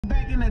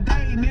in a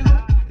day,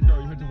 nigga. No,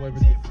 you have to wave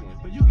at this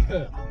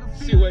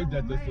one. She waved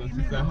at this one.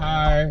 She said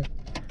hi.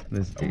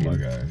 Oh my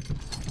god.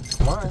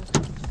 Come on.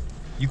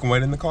 You can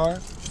wait in the car?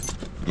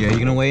 Yeah, you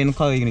gonna wait in the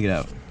car or you gonna get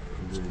out?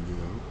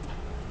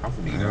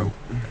 You know,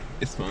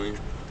 it's fine.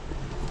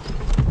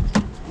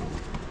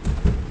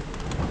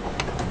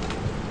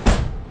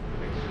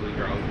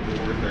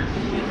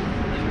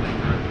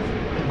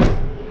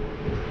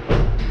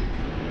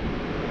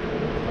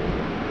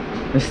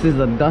 This is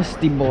a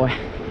dusty boy.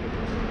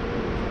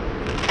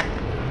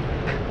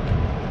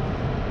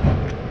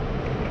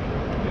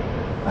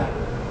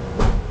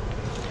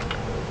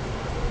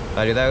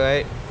 I do that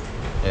right?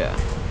 Yeah.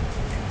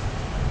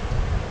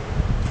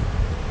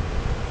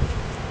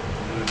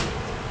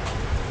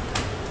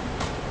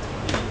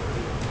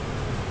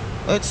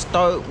 Let's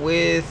start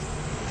with.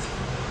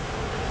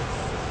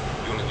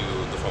 You want to do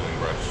the foaming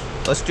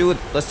brush? Let's do it.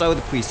 Let's start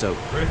with the pre-soak.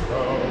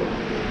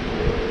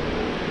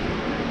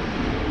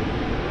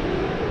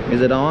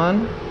 Is it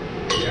on?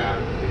 Yeah,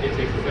 it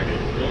takes a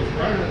second. Don't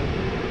start.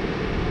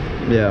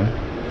 Yeah.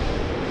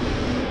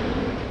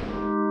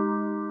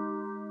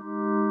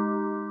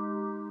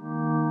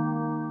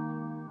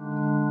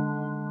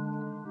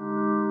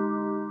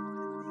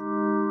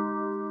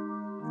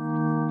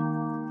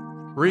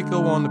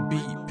 Rico on the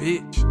beat,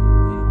 bitch.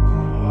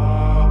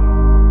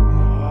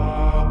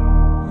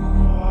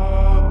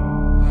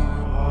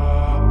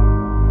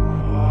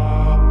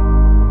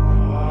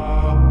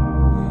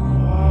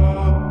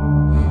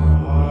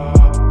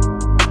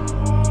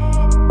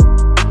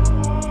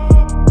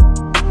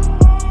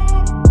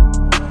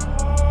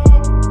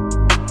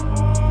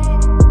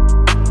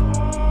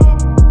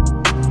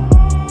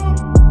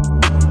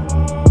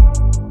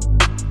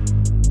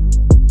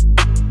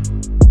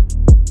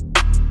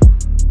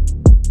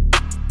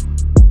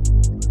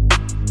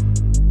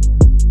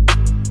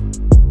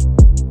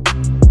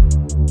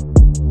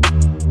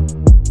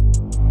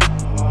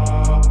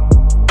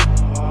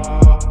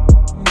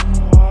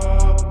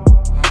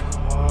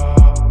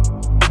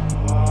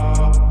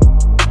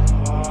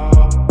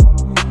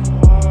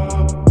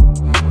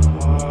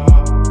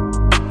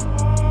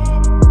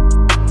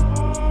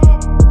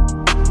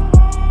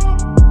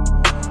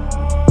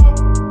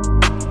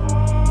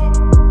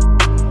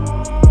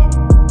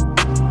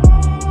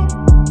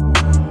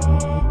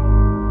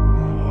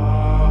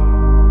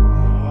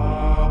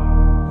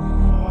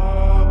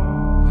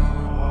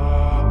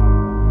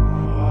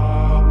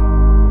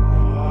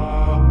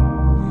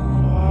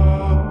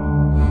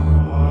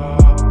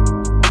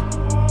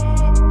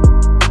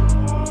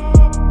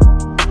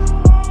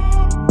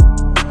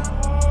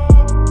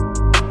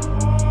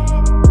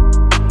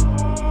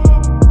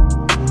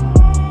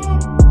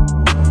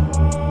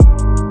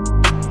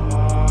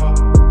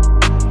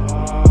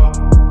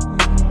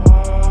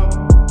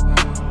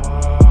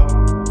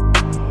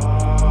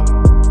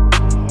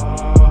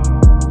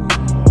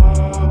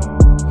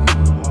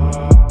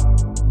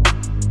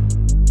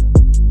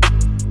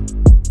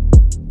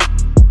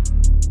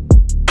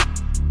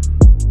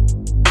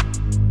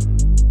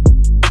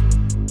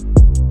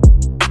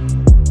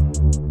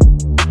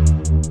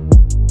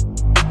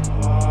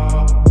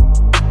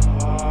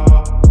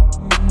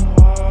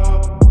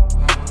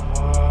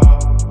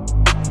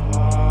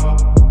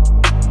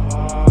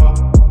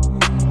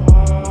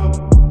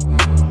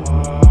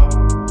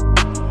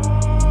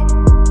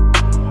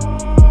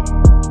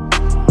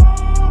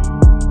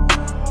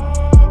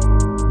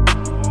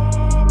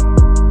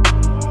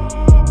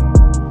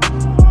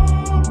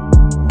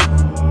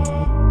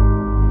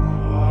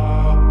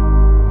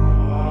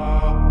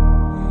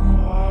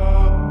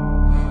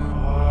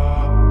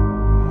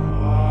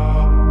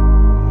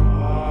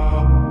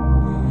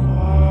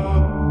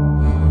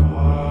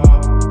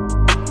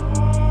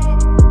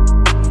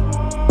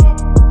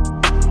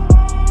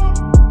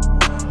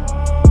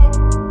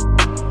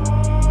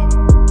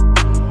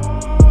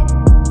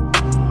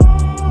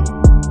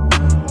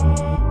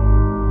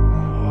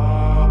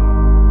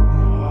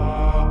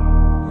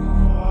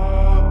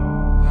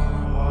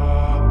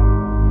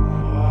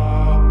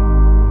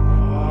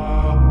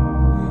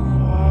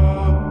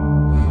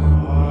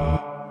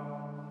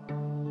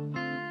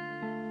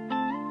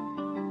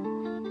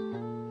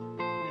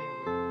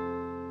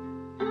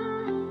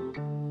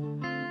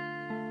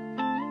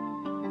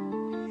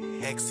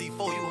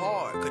 XC4 you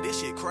hard, cause this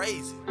shit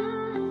crazy.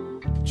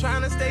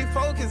 Trying to stay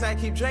focused, I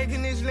keep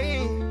drinking this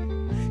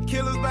lean.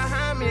 Killers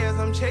behind me as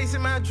I'm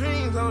chasing my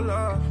dreams, oh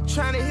Lord.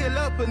 Trying to heal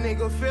up a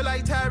nigga, feel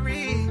like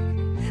Tyree.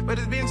 But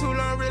it's been too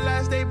long,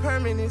 realize they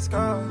permanent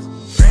scars.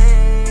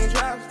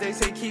 Raindrops, they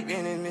say keep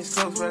enemies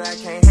close, but I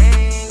can't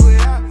hang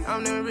without.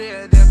 I'm the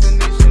real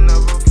definition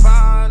of a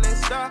falling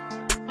star.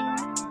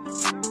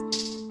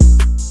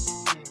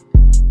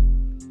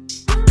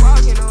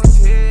 Walking on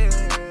tears,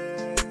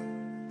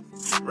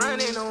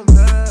 running on blood.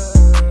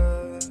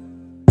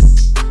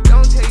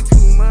 Don't take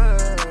too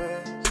much.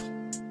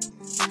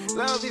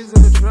 Love is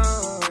a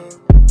drug.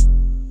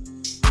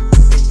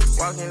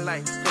 Walking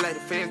like, feel like the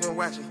feds been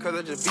watching, cause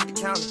I just beat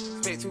the county.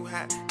 Spit too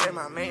high, that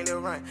my main little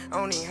run. I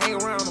don't even hang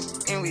around them,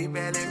 and we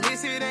barely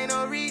miss it, ain't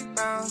no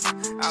rebound.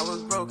 I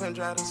was broke and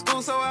drive to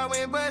school, so I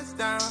went bust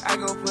down. I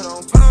go put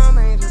on Palm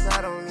Angels,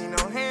 I don't need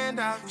no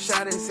handout.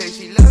 Shawty say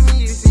she love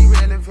me, you see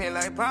relevant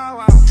like Bow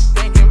Wow.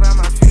 Thinking about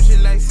my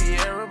future like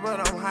Sierra,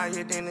 but I'm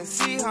higher than the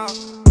Seahawk.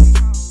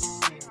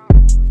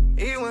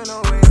 It went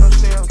away, no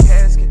shell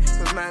casket,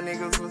 cause my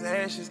niggas was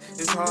ashes.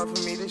 It's hard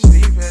for me to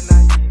sleep at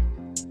night.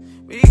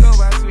 We go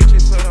by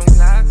switches for them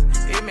clocks,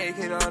 it make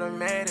it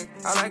automatic.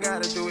 All I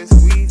gotta do is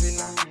squeeze it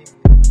now.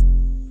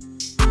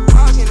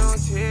 Walking on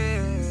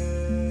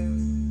tears,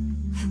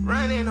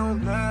 running on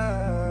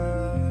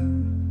blood.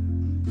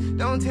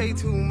 Don't take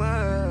too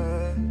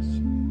much,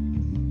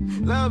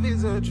 love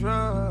is a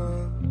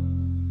drug.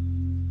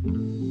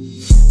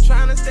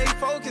 Trying to stay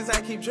focused, I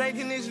keep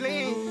drinking this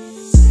lean.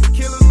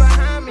 Killers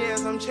behind me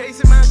as I'm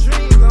chasing my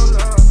dreams, oh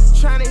Lord.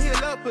 Trying to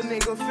heal up a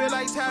nigga, feel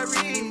like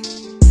Tyree.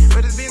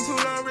 But it's been too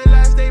long,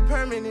 realize they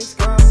permanent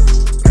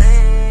scars.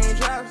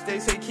 Raindrops, they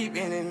say keep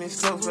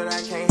enemies close, but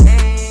I can't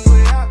hang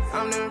without.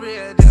 I'm the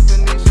real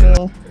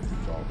definition.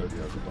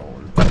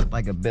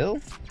 Like a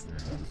bill?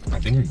 I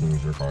think you can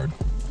use your card.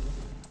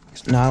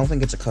 No, I don't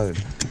think it's a code.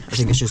 I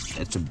think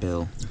it's a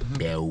bill.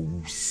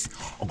 Bills.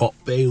 I got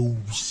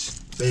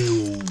bills.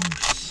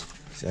 Bills.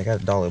 See, I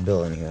got a dollar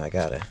bill in here. I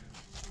got it.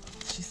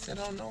 She said,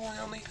 oh no, I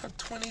only have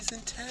 20s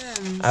and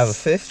 10s. I have a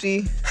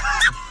 50.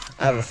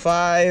 I have a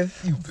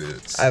 5. You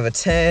bitch. I have a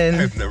 10.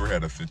 I've never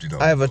had a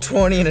 $50. I have a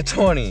 20 and a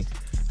 20.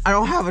 I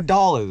don't have a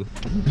dollar.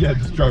 Yeah,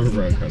 just drive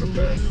around kind of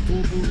fast.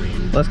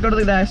 Let's go to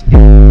the next.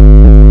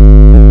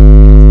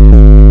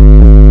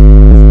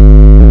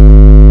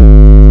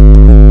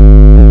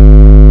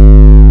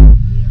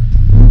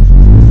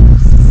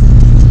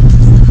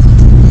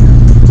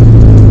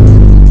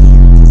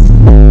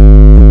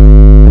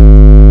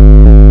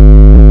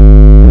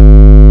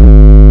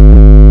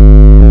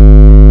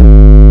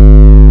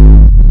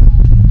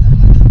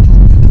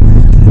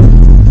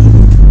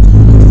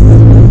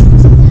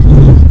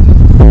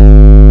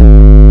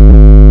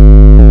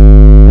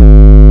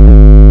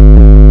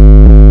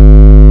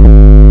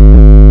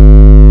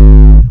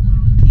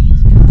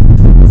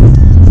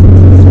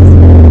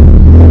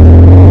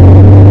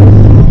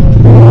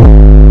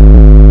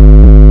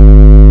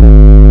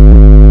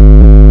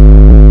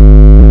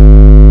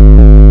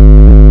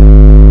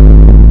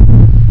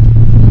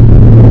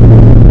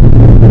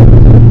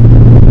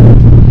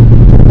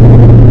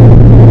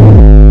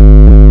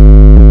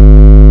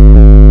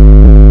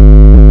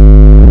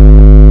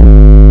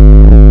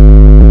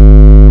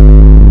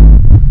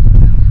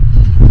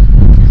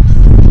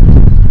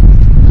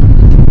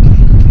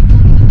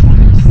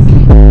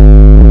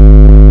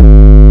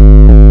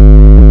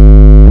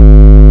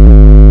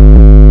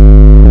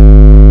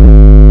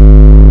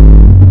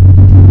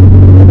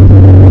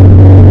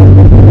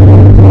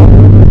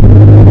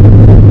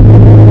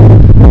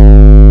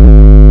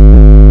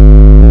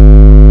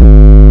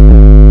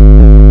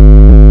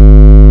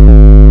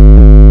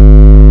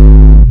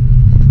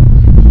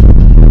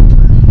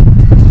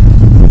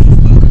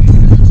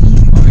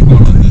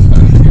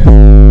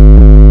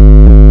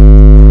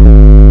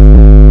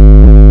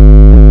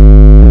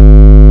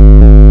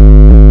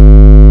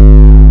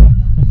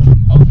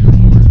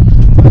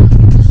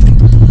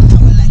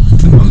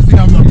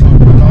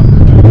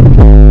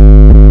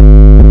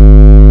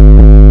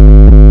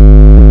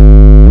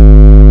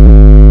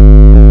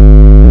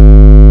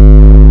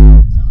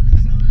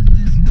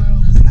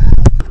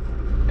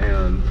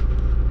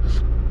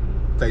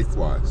 Face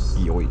wash.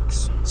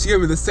 Yoinks. She gave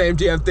me the same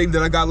damn thing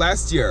that I got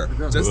last year,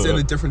 just in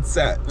a different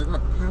set. I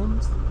got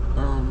pens,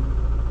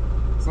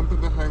 something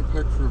to hang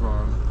pictures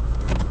on.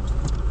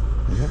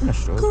 Are you having a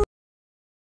stroke?